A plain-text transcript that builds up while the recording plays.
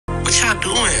What y'all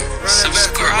doing?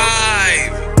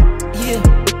 Subscribe. Yeah.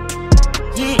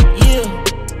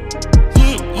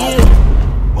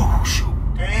 Oh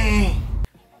shoot. Dang.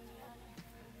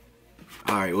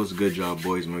 Alright, what's good, y'all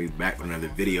boys? I'm gonna be back with another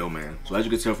video, man. So as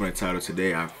you can tell from the title,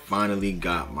 today I finally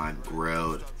got my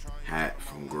Grail hat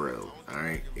from Grail.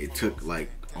 Alright. It took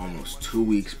like almost 2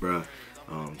 weeks, bruh.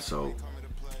 So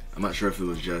I'm not sure if it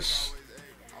was just,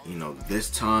 you know, this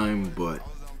time, but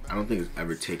I don't think it's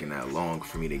ever taken that long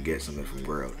for me to get something from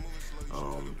Grail.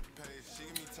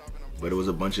 But it was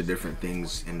a bunch of different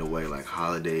things in the way, like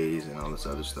holidays and all this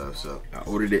other stuff. So I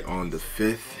ordered it on the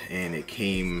 5th and it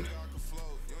came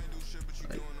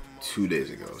like 2 days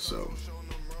ago. So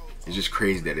it's just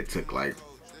crazy that it took like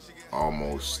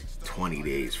almost 20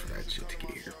 days for that shit to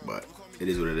get here. But it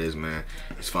is what it is, man.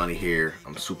 It's finally here.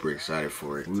 I'm super excited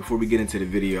for it. Before we get into the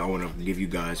video, I want to give you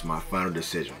guys my final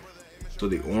decision. So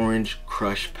the orange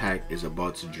crush pack is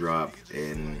about to drop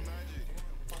in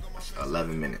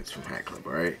 11 minutes from Hat Club,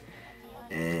 alright?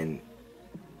 And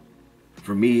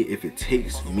for me, if it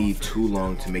takes me too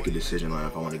long to make a decision on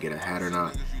if I want to get a hat or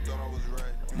not,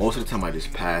 most of the time I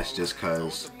just pass, just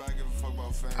cause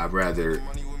I'd rather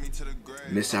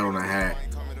miss out on a hat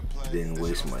than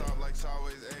waste money.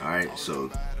 Alright,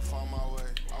 so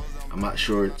I'm not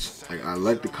sure. It's like, I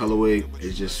like the colorway.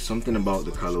 It's just something about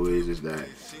the colorways is that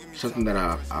something that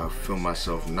I feel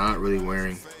myself not really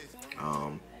wearing,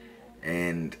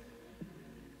 and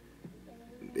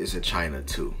it's a China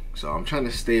too, so I'm trying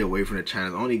to stay away from the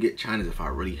Chinas. I only get Chinas if I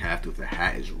really have to, if the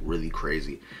hat is really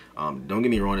crazy. Don't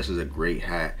get me wrong, this is a great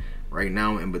hat. Right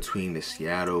now in between the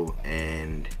Seattle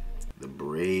and the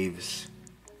Braves,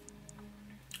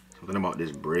 something about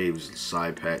this Braves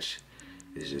side patch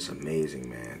is just amazing,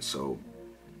 man. So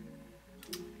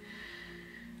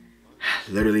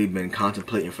literally been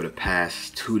contemplating for the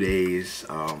past 2 days.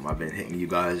 I've been hitting you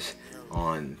guys with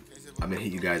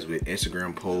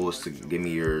Instagram polls to give me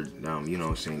your, you know what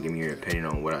I'm saying, give me your opinion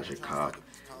on what I should cop.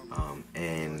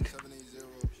 And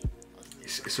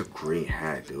it's a great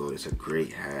hat, dude. It's a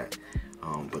great hat.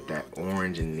 But that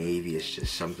orange and navy is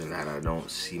just something that I don't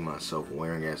see myself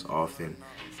wearing as often.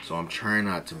 So I'm trying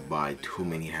not to buy too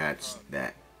many hats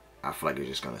that I feel like are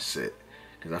just gonna sit.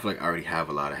 Because I feel like I already have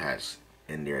a lot of hats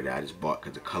in there that I just bought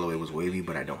because the colorway was wavy,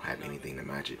 but I don't have anything to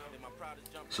match it.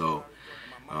 So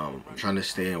I'm trying to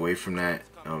stay away from that.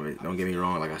 Don't get me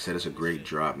wrong, like I said, it's a great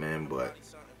drop, man, but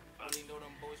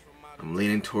I'm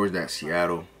leaning towards that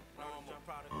Seattle.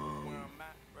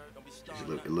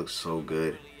 It looks so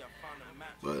good,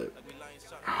 but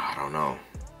I don't know.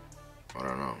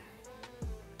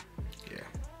 Yeah.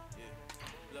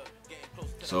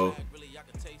 So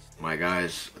my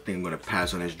guys, I think I'm gonna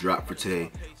pass on this drop for today,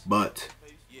 but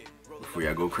before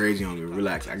y'all go crazy on me,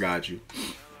 relax, I got you.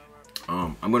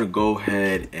 I'm gonna go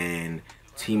ahead and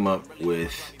team up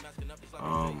with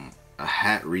a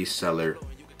hat reseller,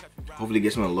 hopefully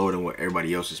get something lower than what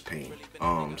everybody else is paying.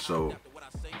 So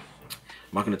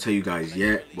I'm not gonna tell you guys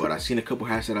yet, but I've seen a couple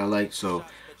hats that I like, so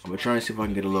I'm gonna try and see if I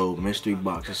can get a little mystery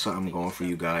box or something going for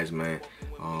you guys, man,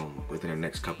 within the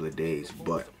next couple of days.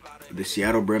 But the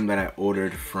Seattle brim that I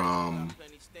ordered from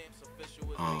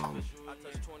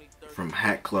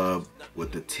Hat Club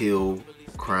with the teal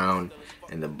crown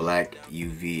and the black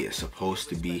UV is supposed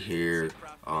to be here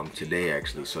today,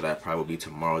 actually, so that probably will be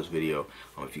tomorrow's video.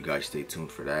 If you guys stay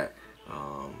tuned for that.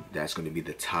 That's going to be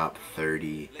the top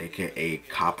 30, aka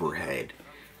Copperhead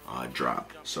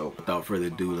drop. So without further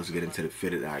ado, let's get into the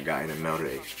fit that I got in the mail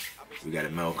today. We got a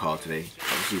mail call today.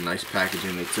 Obviously, nice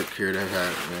packaging. They took care of that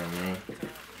hat, man.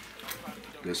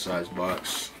 Good size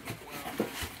box.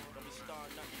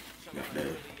 Got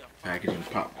the packaging,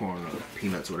 popcorn, or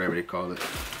peanuts, whatever they call it.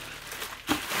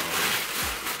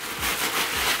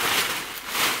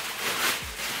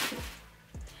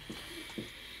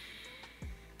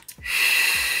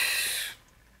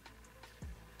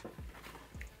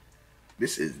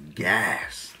 This is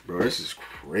gas, bro. This is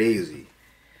crazy.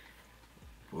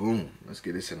 Boom. Let's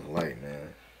get this in the light,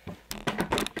 man.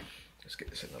 Let's get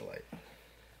this in the light.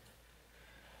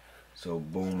 So,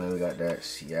 boom, man. We got that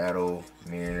Seattle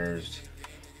Mariners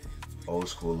old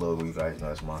school logo. You guys know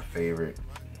that's my favorite.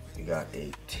 We got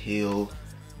a teal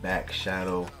back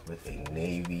shadow with a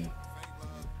navy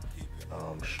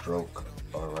stroke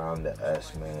around the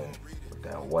S, man. With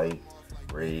that white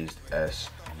raised S.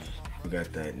 We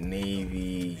got that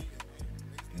navy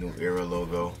New Era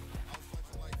logo,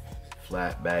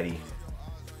 flat baddie,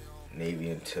 navy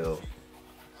and teal.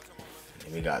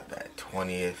 And we got that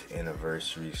 20th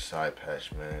anniversary side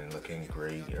patch, man, looking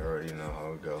great. You already know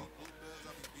how it go.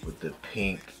 With the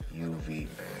pink UV,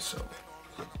 man. So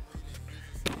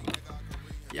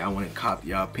y'all went and cop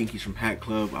y'all pinkies from Hat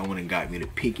Club. I went and got me the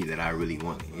pinky that I really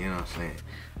wanted. You know what I'm saying?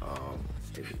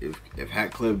 If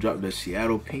Hat Club dropped the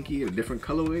Seattle pinky in a different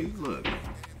colorway, look,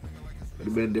 it'd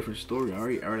have been a different story. I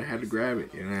already had to grab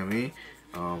it. You know what I mean?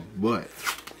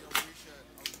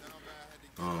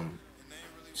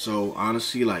 So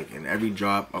honestly, like in every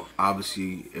drop,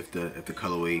 obviously if the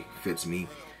colorway fits me,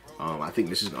 I think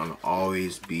this is gonna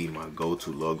always be my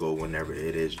go-to logo whenever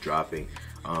it is dropping,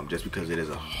 just because it is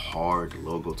a hard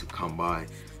logo to come by.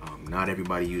 Not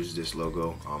everybody uses this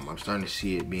logo. I'm starting to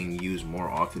see it being used more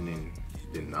often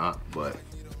than not, but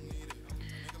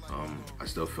I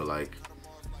still feel like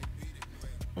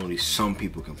only some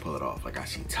people can pull it off. Like I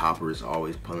see toppers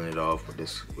always pulling it off with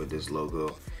this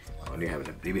logo. They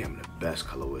be having the best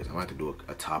colorways. I'm gonna have to do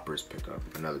a toppers pickup,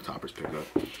 another toppers pickup.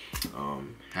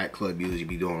 Hat Club usually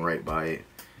be doing right by it.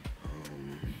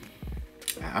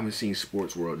 I haven't seen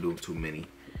Sports World do too many,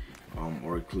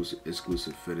 or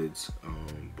exclusive fitteds.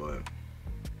 But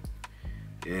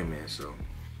yeah, man. So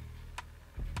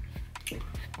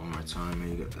one more time,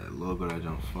 man. You got that logo that's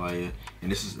on fire,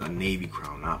 and this is a navy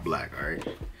crown, not black. All right.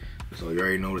 So you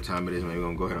already know what time it is, man. We're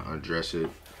gonna go ahead and undress it.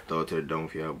 Throw it to the dome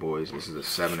for y'all boys. This is a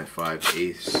 7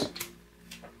 5/8.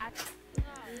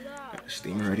 Got the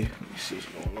steamer ready. Let me see what's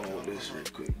going on with this real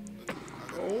quick.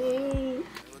 Oh,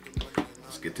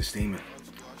 let's get the steaming.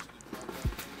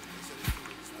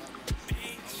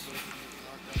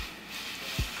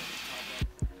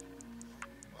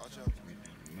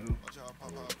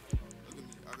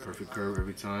 Perfect curve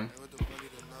every time.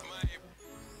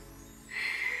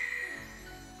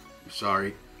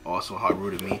 Sorry, also hard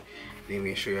rooted me. Didn't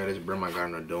even show you how this brim I got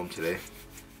in the dome today.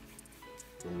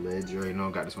 From lids, you already know.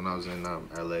 Got this when I was in LA.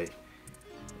 I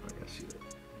gotta see that.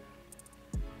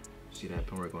 See that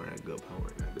pen work on that good pen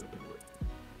work. That good pen work.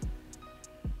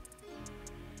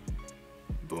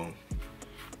 Boom.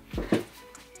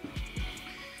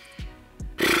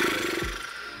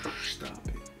 Stop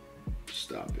it.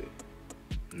 Stop it.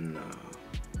 No.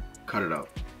 Cut it out.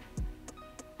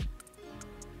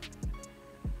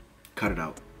 Cut it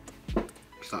out.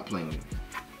 Stop playing with me.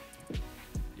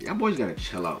 Y'all boys gotta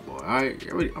chill out, boy. Alright?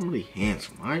 I'm really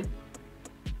handsome, alright?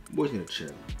 Boys gotta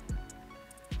chill.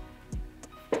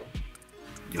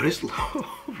 Yo, this logo.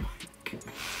 Oh my god.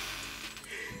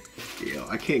 Yo,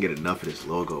 I can't get enough of this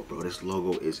logo, bro. This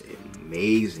logo is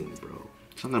amazing, bro.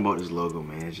 Something about this logo,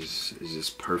 man, it's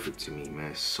just perfect to me,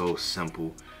 man. It's so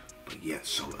simple, but yet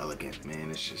so elegant,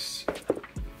 man. It's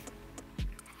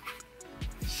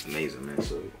amazing, man.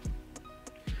 So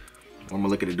I'm gonna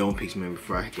look at the dome piece, man,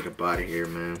 before I get up out of here,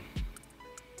 man.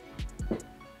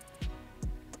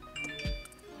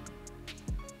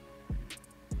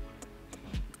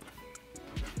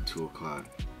 It's 2 o'clock.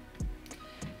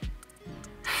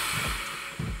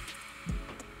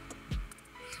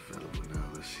 It's available now.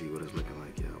 Let's see what it's looking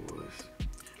like, y'all boys.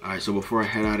 Alright, so before I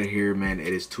head out of here, man,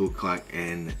 it is 2 o'clock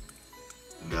and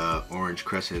the orange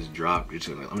crest has dropped. I'm just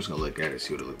gonna look at it,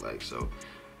 see what it looks like. So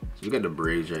we got the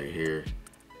braids right here.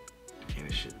 And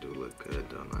this shit do look good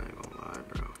though, I ain't gonna lie,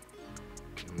 bro.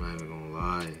 I'm not even gonna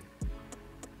lie.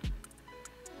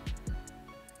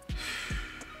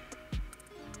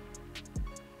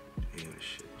 Damn, this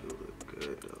shit do look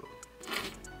good though.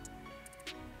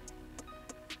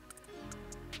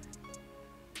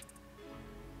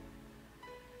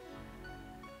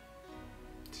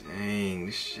 Dang,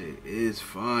 this shit is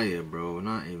fire, bro.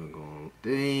 Not even gonna.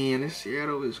 Dang, this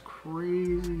Seattle is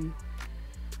crazy.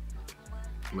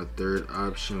 My third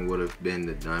option would have been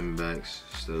the Diamondbacks,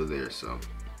 still there, so.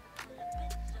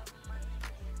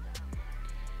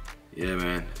 Yeah,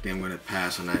 man, I think I'm gonna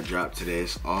pass on that drop today.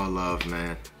 It's all love,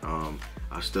 man.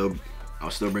 I'll still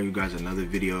bring you guys another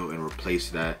video and replace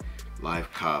that live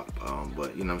cop.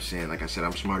 But you know what I'm saying, like I said,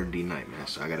 I'm smarter DKNIGHT, man,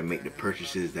 so I gotta make the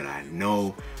purchases that I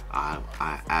know I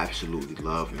absolutely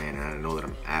love, man, and I know that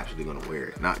I'm absolutely gonna wear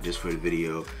it, not just for the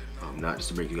video, not just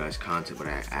to bring you guys content, but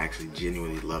I actually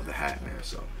genuinely love the hat, man.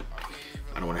 So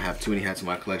I don't want to have too many hats in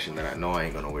my collection that I know I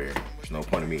ain't gonna wear. There's no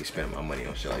point in me spending my money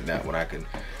on shit like that when I can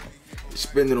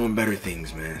spend it on better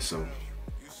things, man. So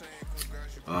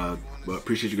but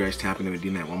appreciate you guys tapping in with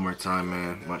DKNIGHT one more time,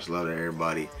 man. Much love to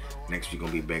everybody. Next week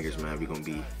gonna be bangers, man. We're gonna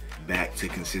be back to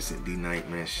consistent DKNIGHT,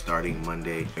 man, starting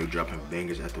Monday. We're dropping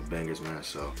bangers after bangers, man.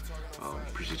 So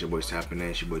appreciate your boys tapping in.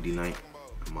 It's your boy DKNIGHT.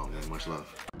 Come on, man. Much love.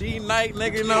 DKNIGHT,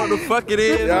 nigga, you know what the fuck it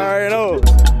is. You already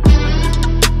know.